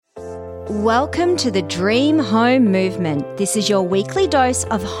Welcome to the Dream Home Movement. This is your weekly dose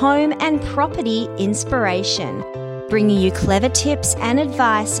of home and property inspiration, bringing you clever tips and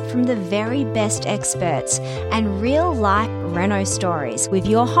advice from the very best experts and real-life reno stories with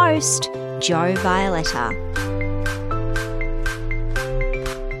your host, Jo Violetta.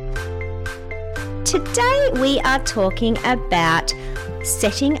 Today we are talking about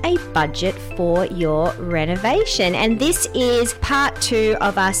setting a budget for your renovation. And this is part 2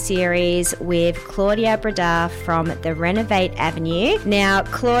 of our series with Claudia Brdar from the Renovate Avenue. Now,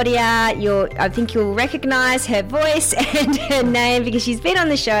 Claudia, I think you'll recognise her voice and her name because she's been on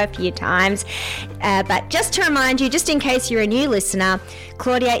the show a few times. But just to remind you, just in case you're a new listener,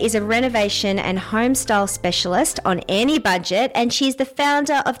 Claudia is a renovation and home style specialist on any budget, and she's the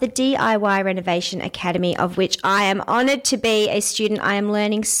founder of the DIY Renovation Academy, of which I am honoured to be a student. I am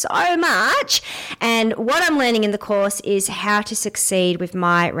learning so much, and what I'm learning in the course is how to succeed with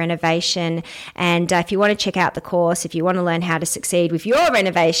my renovation. And if you want to check out the course, if you want to learn how to succeed with your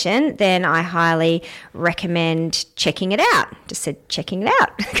renovation, then I highly recommend checking it out. Just said checking it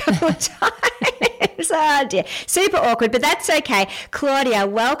out a couple of times. Oh dear, super awkward, but that's okay. Claudia,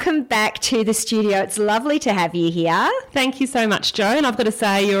 welcome back to the studio. It's lovely to have you here. Thank you so much, Jo. And I've got to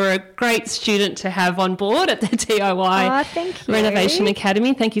say, you're a great student to have on board at the DIY Renovation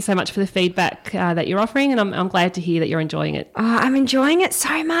Academy. Thank you so much for the feedback that you're offering, and I'm glad to hear that you're enjoying it. Oh, I'm enjoying it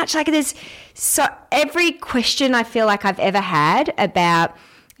so much. Like, there's every question I feel like I've ever had about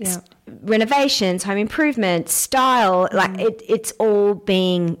renovations, home improvement, style, like it's all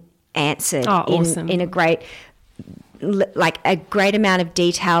being answered in a great amount of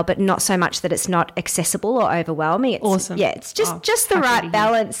detail, but not so much that it's not accessible or overwhelming. It's, awesome. Yeah, it's just the right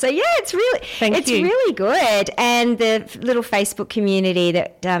balance. So yeah, it's really good. And the little Facebook community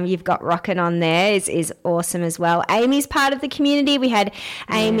that you've got rocking on there is awesome as well. Amy's part of the community. We had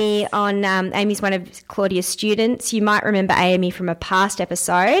Amy on. Amy's one of Claudia's students. You might remember Amy from a past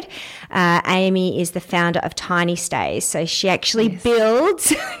episode. Amy is the founder of Tiny Stays. So she actually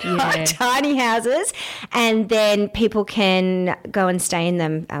builds tiny houses, and then people can go and stay in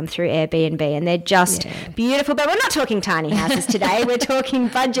them through Airbnb, and they're just beautiful. But we're not talking tiny houses today. We're talking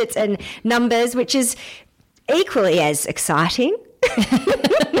budgets and numbers, which is equally as exciting.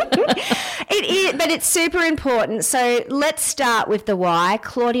 It is, but it's super important. So let's start with the why.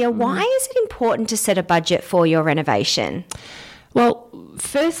 Claudia, why is it important to set a budget for your renovation? Well,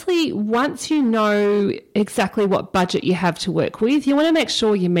 firstly, once you know exactly what budget you have to work with, you want to make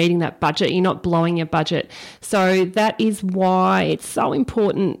sure you're meeting that budget, you're not blowing your budget. So that is why it's so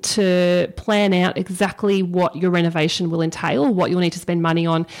important to plan out exactly what your renovation will entail, what you'll need to spend money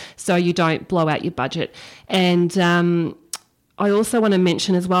on, so you don't blow out your budget. And I also want to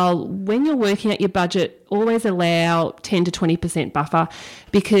mention as well, when you're working at your budget, always allow 10 to 20% buffer,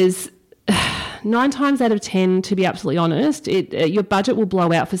 because 9 times out of 10, to be absolutely honest, your budget will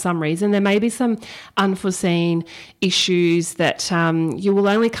blow out for some reason. There may be some unforeseen issues that you will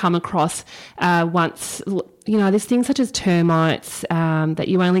only come across once. You know, there's things such as termites that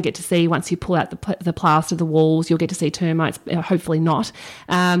you only get to see once you pull out the plaster of the walls. You'll get to see termites, hopefully not.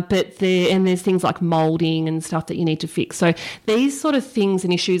 But there's things like moulding and stuff that you need to fix. So these sort of things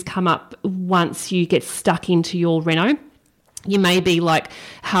and issues come up once you get stuck into your reno. You may be like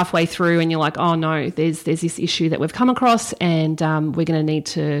halfway through and you're like, oh no, there's this issue that we've come across, and we're going to need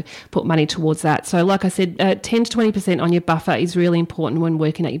to put money towards that. So like I said, 10 to 20% on your buffer is really important when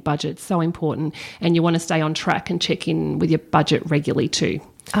working at your budget. So important. And you want to stay on track and check in with your budget regularly too.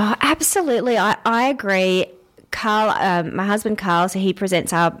 Oh, absolutely. I agree. Carl, my husband Carl, so he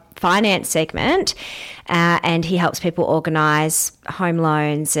presents our finance segment, and he helps people organise home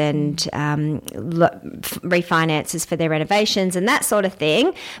loans and refinances for their renovations and that sort of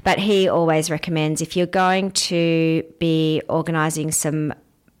thing. But he always recommends, if you're going to be organising some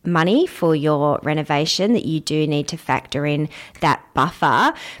money for your renovation, that you do need to factor in that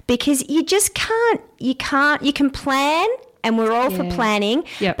buffer, because you just you can plan. And we're all for planning,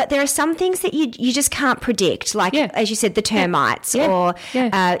 but there are some things that you just can't predict, like, as you said, the termites or,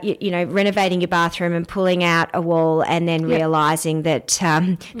 renovating your bathroom and pulling out a wall and then realising that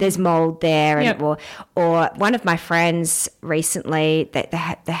there's mould there. And, or one of my friends recently, they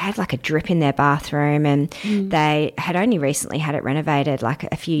had like a drip in their bathroom, and they had only recently had it renovated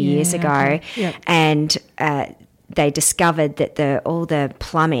like a few years ago. And they discovered that all the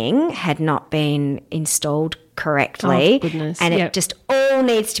plumbing had not been installed correctly. Oh, goodness. And it just all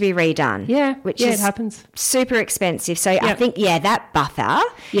needs to be redone. Yeah. Which it is happens. super expensive. So I think, that buffer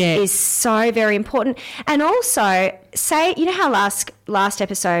is so very important. And also, say, you know how last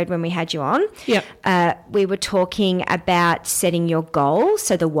episode when we had you on, we were talking about setting your goals,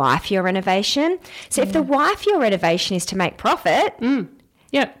 so the why for your renovation. So if the why for your renovation is to make profit,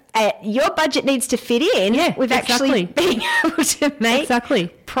 your budget needs to fit in with actually being able to make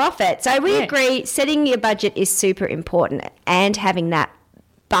profit. So we agree setting your budget is super important and having that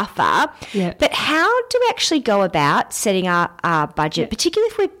buffer. Yeah. But how do we actually go about setting our budget, particularly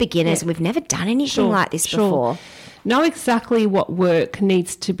if we're beginners and we've never done anything like this before? Know exactly what work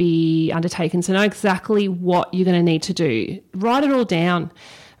needs to be undertaken. So know exactly what you're going to need to do. Write it all down.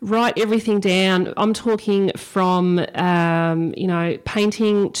 Write everything down. I'm talking from,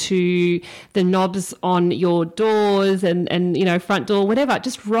 painting to the knobs on your doors and front door, whatever.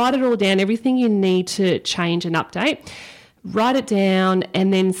 Just write it all down, everything you need to change and update. Write it down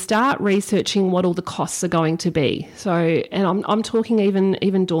and then start researching what all the costs are going to be. So, and I'm talking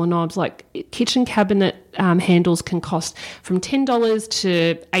even doorknobs, like kitchen cabinet handles can cost from $10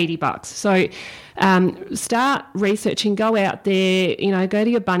 to $80. So start researching, go out there, go to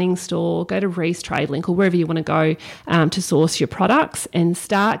your Bunnings store, go to Reece TradeLink or wherever you want to go to source your products and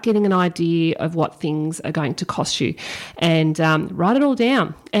start getting an idea of what things are going to cost you and write it all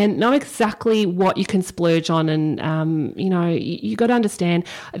down and know exactly what you can splurge on. And, you got to understand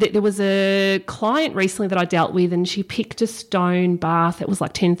that there was a client recently that I dealt with and she picked a stone bath that was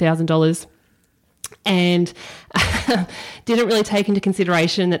like $10,000. And didn't really take into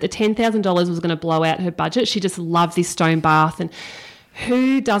consideration that the $10,000 was going to blow out her budget. She just loved this stone bath. And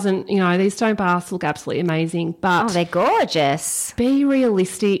who doesn't, these stone baths look absolutely amazing. But they're gorgeous. Be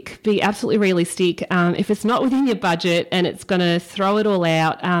realistic. Be absolutely realistic. If it's not within your budget and it's going to throw it all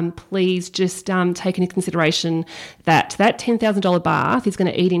out, please just take into consideration that $10,000 bath is going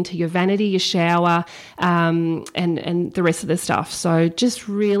to eat into your vanity, your shower, and the rest of the stuff. So just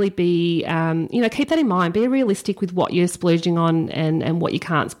really be, keep that in mind. Be realistic with what you're splurging on and what you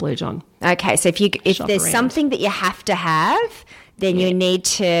can't splurge on. Okay, so if there's something that you have to have, then you need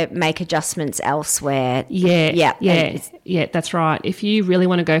to make adjustments elsewhere. Yeah, that's right. If you really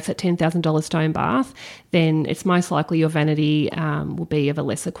want to go for that $10,000 stone bath, then it's most likely your vanity will be of a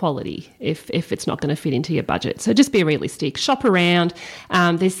lesser quality if it's not going to fit into your budget. So just be realistic. Shop around.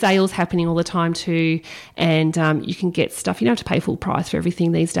 There's sales happening all the time too, and you can get stuff. You don't have to pay full price for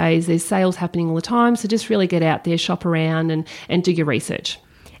everything these days. There's sales happening all the time, so just really get out there, shop around and do your research.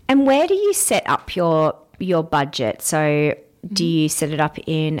 And where do you set up your budget? So do you set it up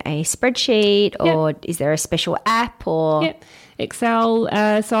in a spreadsheet or is there a special app or? Yep. Excel.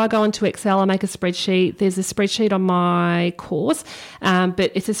 So I go into Excel, I make a spreadsheet. There's a spreadsheet on my course,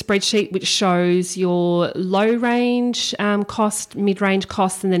 but it's a spreadsheet which shows your low range cost, mid-range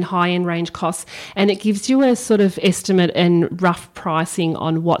costs, and then high-end range costs. And it gives you a sort of estimate and rough pricing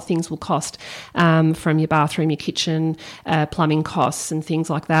on what things will cost from your bathroom, your kitchen, plumbing costs and things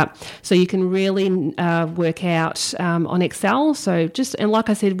like that. So you can really work out on Excel. So and like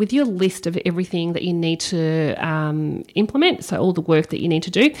I said, with your list of everything that you need to implement, so all the work that you need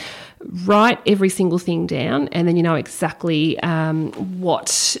to do, write every single thing down and then you know exactly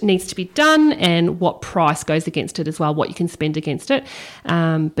what needs to be done and what price goes against it as well, what you can spend against it.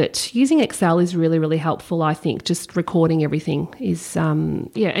 But using Excel is really, really helpful, I think. Just recording everything is,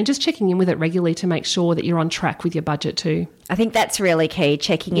 and just checking in with it regularly to make sure that you're on track with your budget too. I think that's really key,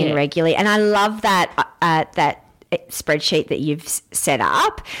 checking in regularly. And I love that spreadsheet that you've set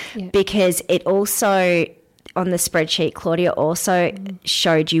up because it also... On the spreadsheet, Claudia also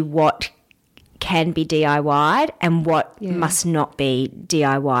showed you what can be DIY'd and what must not be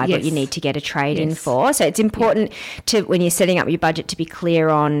DIY'd, what you need to get a trade-in for. So it's important to, when you're setting up your budget, to be clear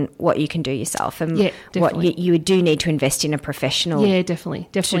on what you can do yourself and what you do need to invest in a professional. Yeah, definitely.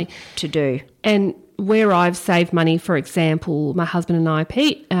 To do. And where I've saved money, for example, my husband and I,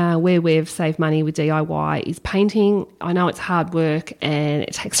 Pete, where we've saved money with DIY is painting. I know it's hard work and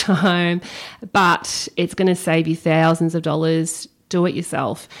it takes time, but it's going to save you thousands of dollars. Do it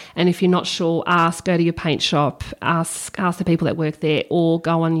yourself. And if you're not sure, go to your paint shop, ask the people that work there, or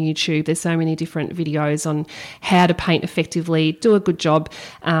go on YouTube. There's so many different videos on how to paint effectively, do a good job,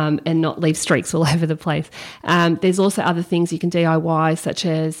 and not leave streaks all over the place. There's also other things you can DIY, such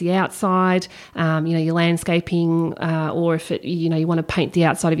as the outside, your landscaping, or if you want to paint the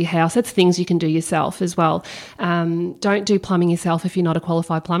outside of your house. That's things you can do yourself as well. Don't do plumbing yourself if you're not a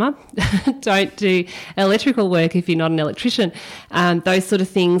qualified plumber. Don't do electrical work if you're not an electrician. those sort of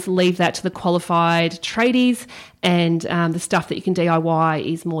things, leave that to the qualified tradies. And the stuff that you can DIY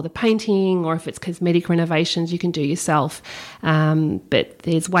is more the painting, or if it's cosmetic renovations, you can do yourself. But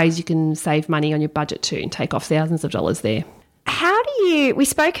there's ways you can save money on your budget too and take off thousands of dollars there. We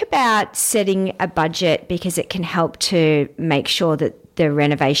spoke about setting a budget because it can help to make sure that the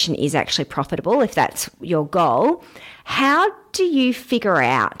renovation is actually profitable, if that's your goal. How do you figure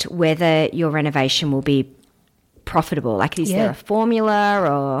out whether your renovation will be profitable? Like, is there a formula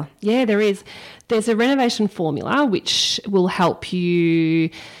or? Yeah, there is. There's a renovation formula which will help you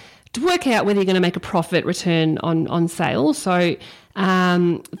to work out whether you're going to make a profit return on sale. So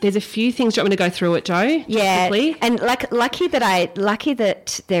there's a few things. Do you want me to go through it, Jo? Yeah, quickly? And lucky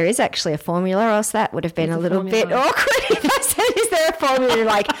that there is actually a formula, or else that would have been a little bit awkward if I said, "Is there a formula?" You're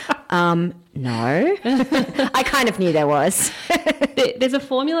like, no. I kind of knew there was. There's a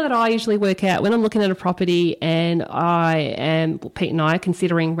formula that I usually work out when I'm looking at a property, and Pete and I are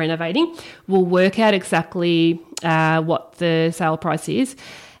considering renovating. We'll work out exactly what the sale price is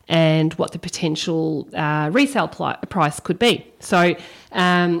and what the potential resale price could be. So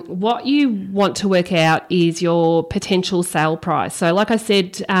what you want to work out is your potential sale price. So like I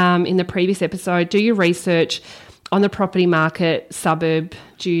said in the previous episode, do your research on the property market, suburb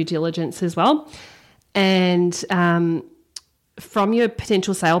due diligence as well. And from your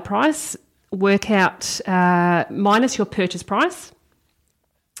potential sale price, work out minus your purchase price,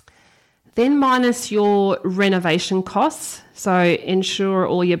 then minus your renovation costs. So ensure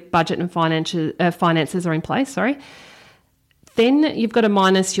all your budget and finances are in place, Then you've got to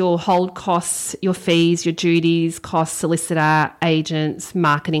minus your hold costs, your fees, your duties, costs, solicitor, agents,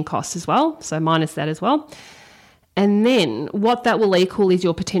 marketing costs as well. So minus that as well. And then what that will equal is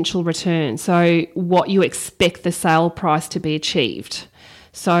your potential return. So what you expect the sale price to be achieved.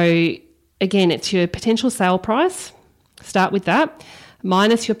 So again, it's your potential sale price. Start with that.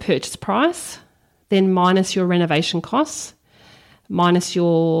 Minus your purchase price, then minus your renovation costs, minus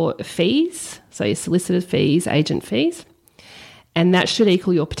your fees, so your solicitor fees, agent fees, and that should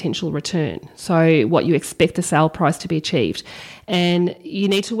equal your potential return. So what you expect the sale price to be achieved. And you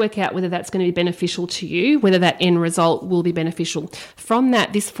need to work out whether that's going to be beneficial to you, whether that end result will be beneficial. From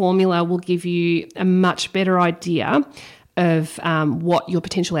that, this formula will give you a much better idea of what your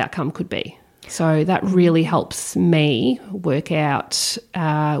potential outcome could be. So that really helps me work out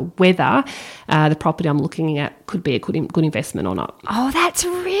whether the property I'm looking at could be a good investment or not. Oh, that's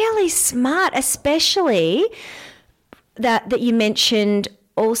really smart, especially that you mentioned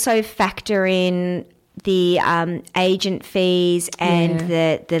also factor in the agent fees and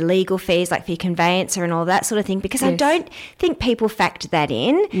the legal fees, like for your conveyancer and all that sort of thing, because I don't think people factor that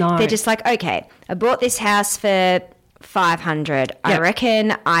in. No. They're just like, okay, I bought this house for $500. I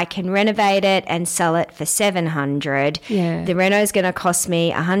reckon I can renovate it and sell it for $700. Yeah. The reno's going to cost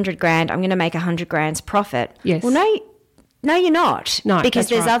me $100,000. I'm going to make $100,000 profit. Yes. Well, no, you're not. No, because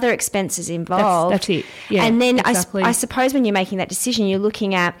there's right. other expenses involved. That's it. Yeah, and then exactly. I suppose when you're making that decision, you're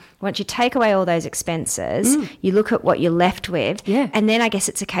looking at, once you take away all those expenses, you look at what you're left with. Yeah. And then I guess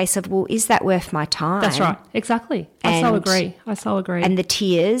it's a case of, well, is that worth my time? That's right. Exactly. I so agree. And the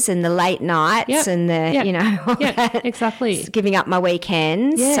tears and the late nights and the, you know, exactly. Giving up my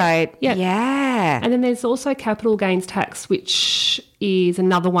weekends. Yeah. So, yeah. And then there's also capital gains tax, which is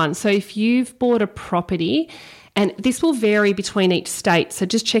another one. So if you've bought a property, and this will vary between each state, so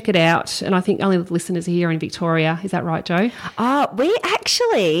just check it out. And I think only the listeners are here in Victoria. Is that right, Jo?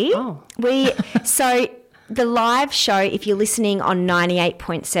 So the live show, if you're listening on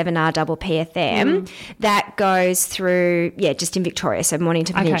 98.7 RPPFM, that goes through, just in Victoria, so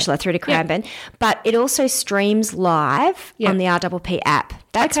Mornington Peninsula through to Cranbourne. But it also streams live on the RPP app.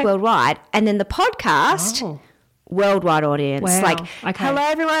 That's worldwide. And then the podcast... worldwide audience. Wow. Hello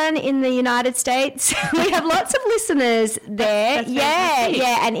everyone in the United States. We have lots of listeners there.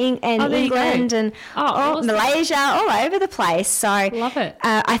 And England and awesome. Malaysia, all over the place. So love it.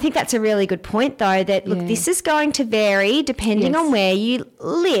 I think that's a really good point though, that look, this is going to vary depending on where you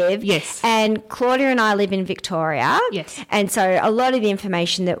live. Yes. And Claudia and I live in Victoria. Yes. And so a lot of the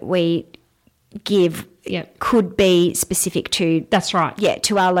information that we give could be specific to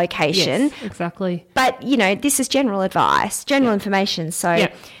to our location. Yes, exactly. But you know, this is general advice, general information. So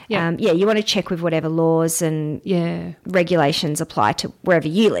you want to check with whatever laws and regulations apply to wherever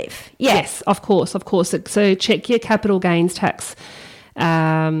you live. Yes, of course. So check your capital gains tax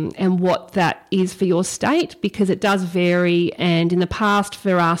and what that is for your state, because it does vary. And in the past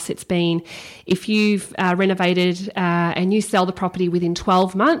for us, it's been if you've renovated and you sell the property within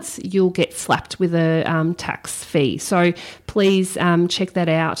 12 months, you'll get slapped with a tax fee. So please check that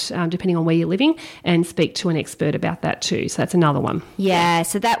out depending on where you're living, and speak to an expert about that too. So that's another one. Yeah,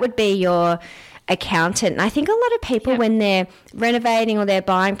 so that would be your accountant. And I think a lot of people, when they're renovating or they're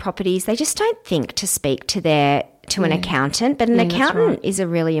buying properties, they just don't think to speak to an accountant. But an accountant is a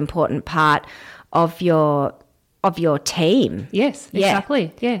really important part of your team. Yes,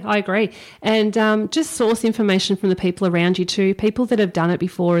 exactly. Yeah, I agree. And just source information from the people around you too, people that have done it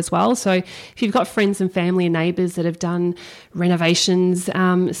before as well. So if you've got friends and family and neighbours that have done renovations,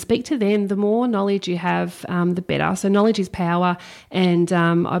 speak to them. The more knowledge you have, the better. So knowledge is power. And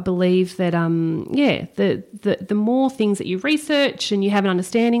I believe that, the more things that you research and you have an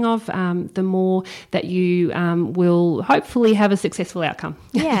understanding of, the more that you will hopefully have a successful outcome.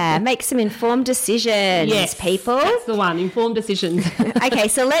 Yeah, make some informed decisions, people. That's the one, informed decisions. Okay,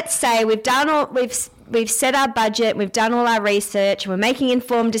 so let's say we've set our budget, we've done all our research, we're making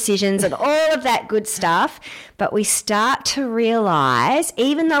informed decisions and all of that good stuff, but we start to realise,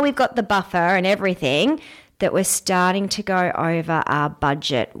 even though we've got the buffer and everything, that we're starting to go over our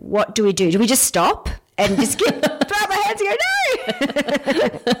budget. What do we do? Do we just stop and just throw up our hands and go,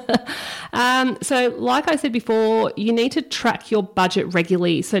 no? So like I said before, you need to track your budget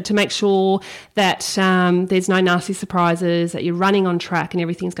regularly. So to make sure that there's no nasty surprises, that you're running on track and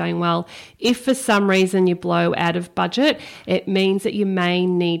everything's going well. If for some reason you blow out of budget, it means that you may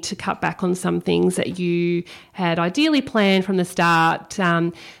need to cut back on some things that you had ideally planned from the start.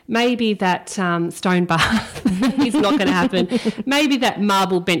 Maybe that stone bath is not going to happen. Maybe that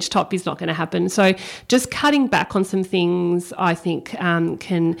marble bench top is not going to happen. So just cutting back on some things, I think,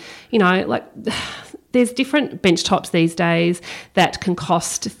 can, there's different bench tops these days that can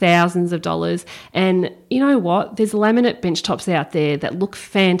cost thousands of dollars. And you know what? There's laminate bench tops out there that look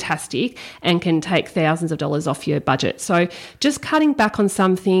fantastic and can take thousands of dollars off your budget. So just cutting back on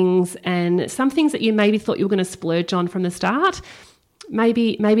some things, and some things that you maybe thought you were going to splurge on from the start,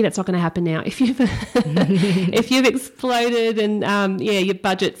 maybe that's not going to happen now. If you've exploded and your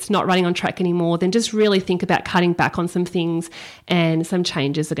budget's not running on track anymore, then just really think about cutting back on some things, and some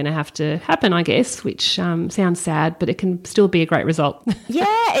changes are going to have to happen, I guess, which sounds sad, but it can still be a great result.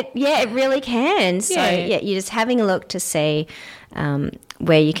 It really can. So you're just having a look to see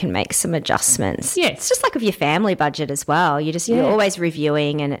where you can make some adjustments. Yeah. It's just like with your family budget as well. You're always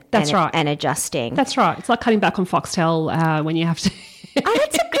reviewing and adjusting. That's right. It's like cutting back on Foxtel when you have to. Oh,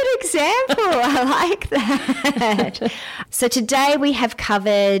 that's a good example. I like that. So today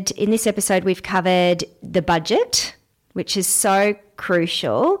in this episode, we've covered the budget, which is so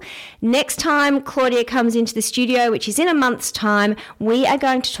crucial. Next time Claudia comes into the studio, which is in a month's time, we are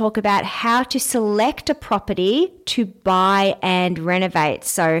going to talk about how to select a property to buy and renovate.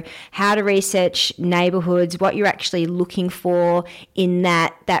 So how to research neighbourhoods, what you're actually looking for in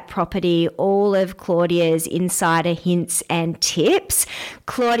that property, all of Claudia's insider hints and tips.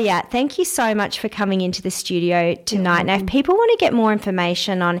 Claudia, thank you so much for coming into the studio tonight. Now, if people want to get more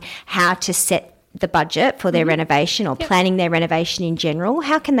information on how to set the budget for their renovation or planning their renovation in general,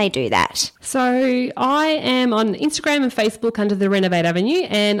 how can they do that? So I am on Instagram and Facebook under the Renovate Avenue,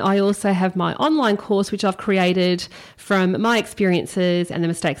 and I also have my online course which I've created from my experiences and the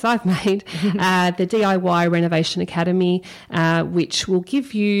mistakes I've made, the DIY Renovation Academy, which will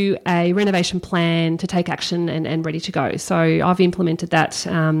give you a renovation plan to take action and ready to go. So I've implemented that,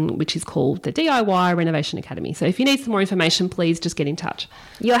 which is called the DIY Renovation Academy. So if you need some more information, please just get in touch.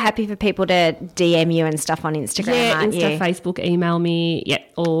 You're happy for people to DM you and stuff on Instagram, aren't you? Insta, Facebook, email me,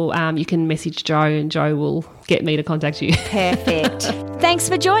 or you can message Joe and Joe will get me to contact you. Perfect. Thanks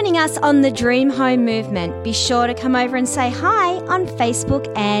for joining us on the Dream Home Movement. Be sure to come over and say hi on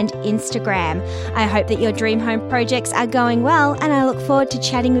Facebook and Instagram. I hope that your dream home projects are going well, and I look forward to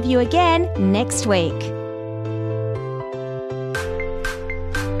chatting with you again next week.